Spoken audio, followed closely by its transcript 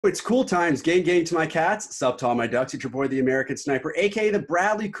It's cool times. Gang to my cats. Sup to all my ducks. It's your boy, the American Sniper, aka the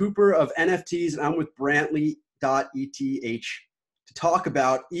Bradley Cooper of NFTs. And I'm with Brantley.eth to talk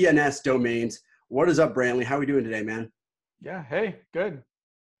about ENS domains. What is up, Brantley? How are we doing today, man? Yeah, hey, good.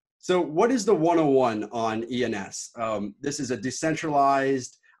 So what is the 101 on ENS? This is a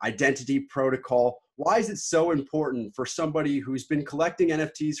decentralized identity protocol. Why is it so important for somebody who's been collecting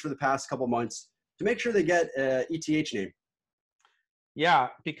NFTs for the past couple months to make sure they get a ETH name? Yeah,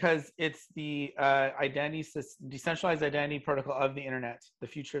 because it's the decentralized identity protocol of the internet, the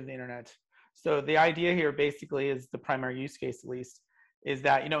future of the internet. So the idea here basically is the primary use case, at least, is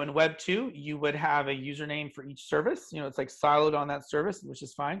that, in Web 2, you would have a username for each service. It's like siloed on that service, which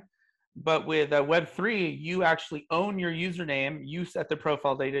is fine. But with Web 3, you actually own your username, you set the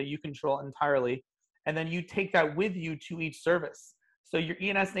profile data, you control entirely, and then you take that with you to each service. So your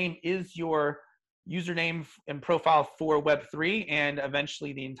ENS name is your username and profile for Web3 and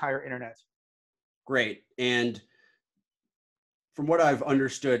eventually the entire internet. Great. And from what I've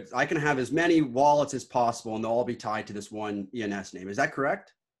understood, I can have as many wallets as possible and they'll all be tied to this one ENS name. Is that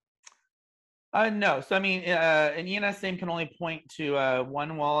correct? No. So, I mean, an ENS name can only point to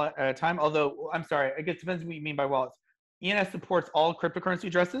one wallet at a time, although, I'm sorry, I guess it depends what you mean by wallets. ENS supports all cryptocurrency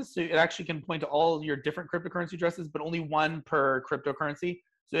addresses, so it actually can point to all your different cryptocurrency addresses, but only one per cryptocurrency.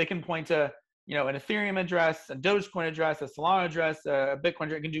 So it can point to, an Ethereum address, a Dogecoin address, a Solana address, a Bitcoin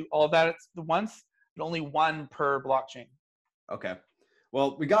address. It can do all that at once, but only one per blockchain. Okay.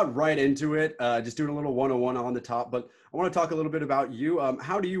 Well, we got right into it, just doing a little 101 on the top, but I want to talk a little bit about you.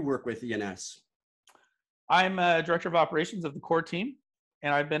 How do you work with ENS? I'm a director of operations of the core team,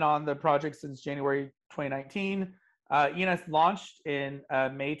 and I've been on the project since January 2019. ENS launched in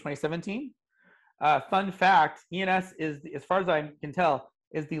May 2017. Fun fact, ENS is, as far as I can tell,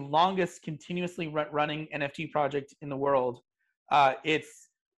 is the longest continuously running NFT project in the world. It's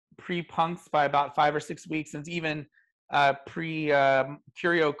pre-punks by about 5 or 6 weeks, and it's even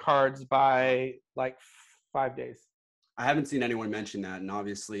pre-curio cards by like 5 days. I haven't seen anyone mention that, and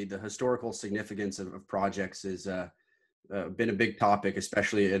obviously the historical significance of projects has been a big topic,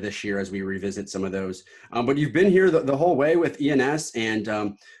 especially this year as we revisit some of those. But you've been here the whole way with ENS, and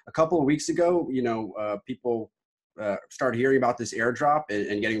a couple of weeks ago, people started hearing about this airdrop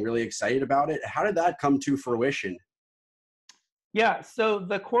and getting really excited about it. How did that come to fruition? Yeah, so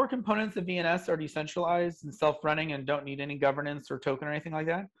the core components of ENS are decentralized and self-running and don't need any governance or token or anything like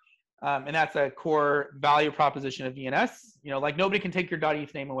that. And that's a core value proposition of ENS. Like nobody can take your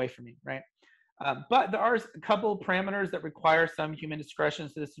 .eth name away from you, right? But there are a couple parameters that require some human discretion.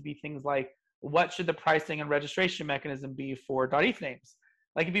 So this would be things like, what should the pricing and registration mechanism be for .eth names?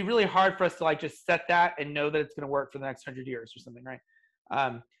 Like it'd be really hard for us to just set that and know that it's going to work for the next 100 years or something,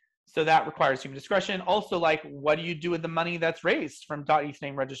 right? So that requires human discretion. Also, what do you do with the money that's raised from .eth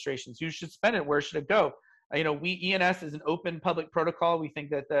name registrations? Who should spend it? Where should it go? ENS is an open public protocol. We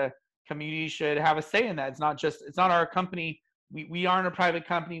think that the community should have a say in that. It's not our company. We aren't a private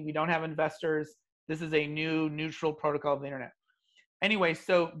company. We don't have investors. This is a new neutral protocol of the internet. Anyway,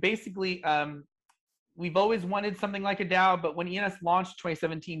 so basically, we've always wanted something like a DAO, but when ENS launched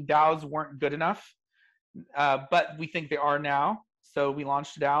 2017, DAOs weren't good enough. But we think they are now. So we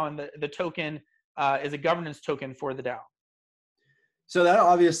launched a DAO, and the token is a governance token for the DAO. So that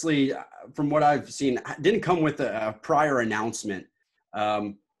obviously, from what I've seen, didn't come with a prior announcement.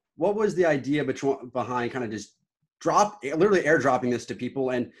 What was the idea behind kind of just literally airdropping this to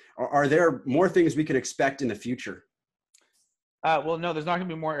people? And are there more things we could expect in the future? Well, no, there's not going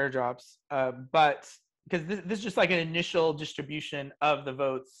to be more airdrops, but because this is just like an initial distribution of the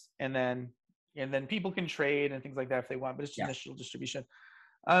votes, and then people can trade and things like that if they want, but it's just initial distribution.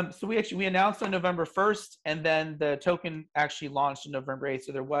 So we announced on November 1st, and then the token actually launched on November 8th.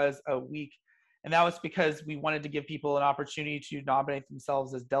 So there was a week, and that was because we wanted to give people an opportunity to nominate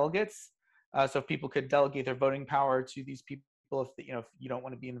themselves as delegates. So if people could delegate their voting power to these people, if you don't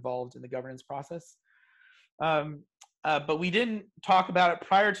want to be involved in the governance process. But we didn't talk about it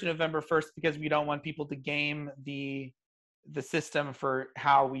prior to November 1st because we don't want people to game the system for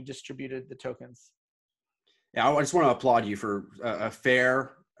how we distributed the tokens. Yeah, I just want to applaud you for a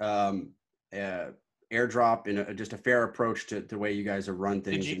fair airdrop and just a fair approach to the way you guys have run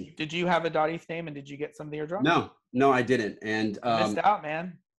things. Did you have a .eth name, and did you get some of the airdrop? No, I didn't. And missed out,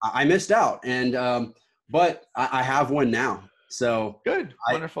 man. I missed out, and but I have one now. So good,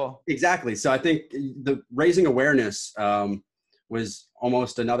 wonderful. Exactly. So I think the raising awareness was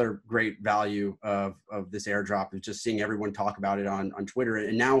almost another great value of this airdrop, is just seeing everyone talk about it on Twitter.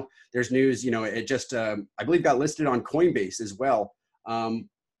 And now there's news, it just, I believe got listed on Coinbase as well.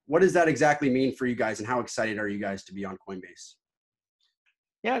 What does that exactly mean for you guys, and how excited are you guys to be on Coinbase?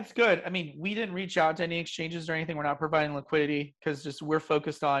 Yeah, it's good. I mean, we didn't reach out to any exchanges or anything. We're not providing liquidity because just we're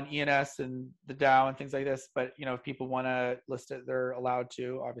focused on ENS and the DAO and things like this. But if people want to list it, they're allowed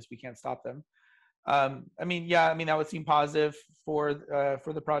to. Obviously, we can't stop them. I mean, yeah, I mean that would seem positive for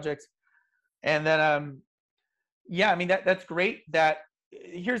the project. And then, yeah, I mean that's great. That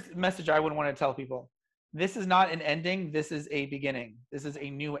here's the message I would want to tell people: this is not an ending. This is a beginning. This is a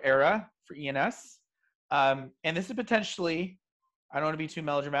new era for ENS, and this is potentially, I don't want to be too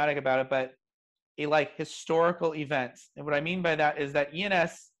melodramatic about it, but a like historical event. And what I mean by that is that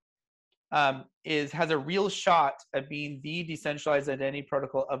ENS has a real shot at being the decentralized identity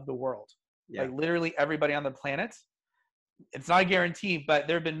protocol of the world. Yeah. Like literally everybody on the planet. It's not a guarantee, but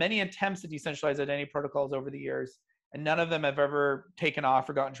there have been many attempts at decentralized identity protocols over the years, and none of them have ever taken off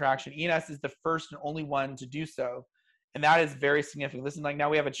or gotten traction. ENS is the first and only one to do so, and that is very significant. Listen, like now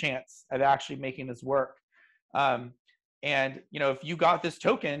we have a chance of actually making this work. And if you got this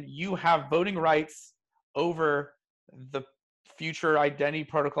token, you have voting rights over the future identity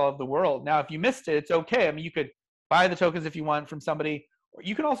protocol of the world. Now, if you missed it, it's okay. I mean, you could buy the tokens if you want from somebody, or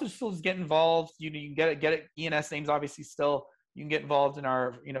you can also still just get involved. You can get it. ENS names obviously still. You can get involved in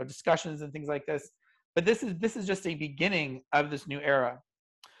our discussions and things like this. But this is just a beginning of this new era.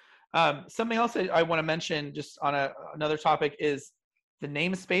 Something else I want to mention just on another topic is the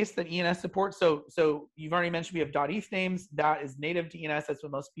namespace that ENS supports. So you've already mentioned we have .eth names. That is native to ENS. That's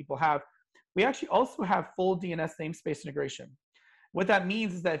what most people have. We actually also have full DNS namespace integration. What that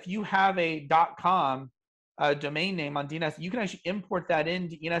means is that if you have a .com domain name on DNS, you can actually import that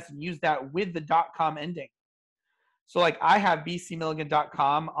into ENS and use that with the .com ending. So like I have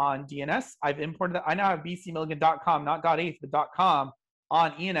bcmilligan.com on DNS. I've imported that. I now have bcmilligan.com, not .eth, but .com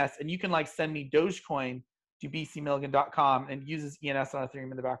on ENS. And you can like send me Dogecoin to bcmilligan.com and uses ENS on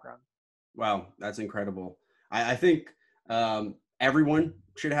Ethereum in the background. Wow, that's incredible. I think everyone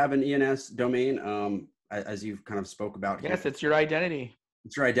should have an ENS domain, as you've kind of spoke about here. Yes, it's your identity.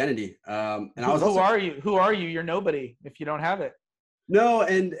 It's your identity. And who are you? Who are you? You're nobody if you don't have it. No,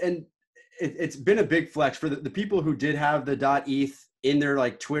 and it's been a big flex for the people who did have the .eth in their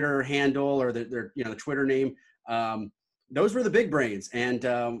like Twitter handle or their the Twitter name. Those were the big brains, and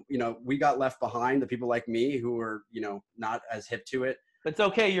we got left behind. The people like me who were not as hip to it. It's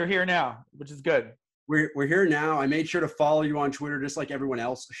okay. You're here now, which is good. We're here now. I made sure to follow you on Twitter, just like everyone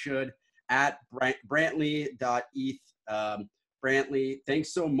else should, at Brantley.eth. Brantley,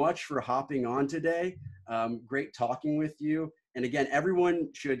 thanks so much for hopping on today. Great talking with you. And again, everyone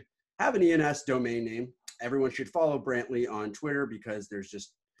should have an ENS domain name. Everyone should follow Brantley on Twitter because there's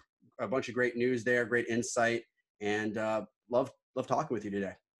just a bunch of great news there, great insight, and love talking with you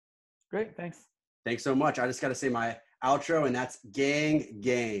today. Great, thanks. Thanks so much. I just got to say my outro, and that's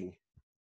gang.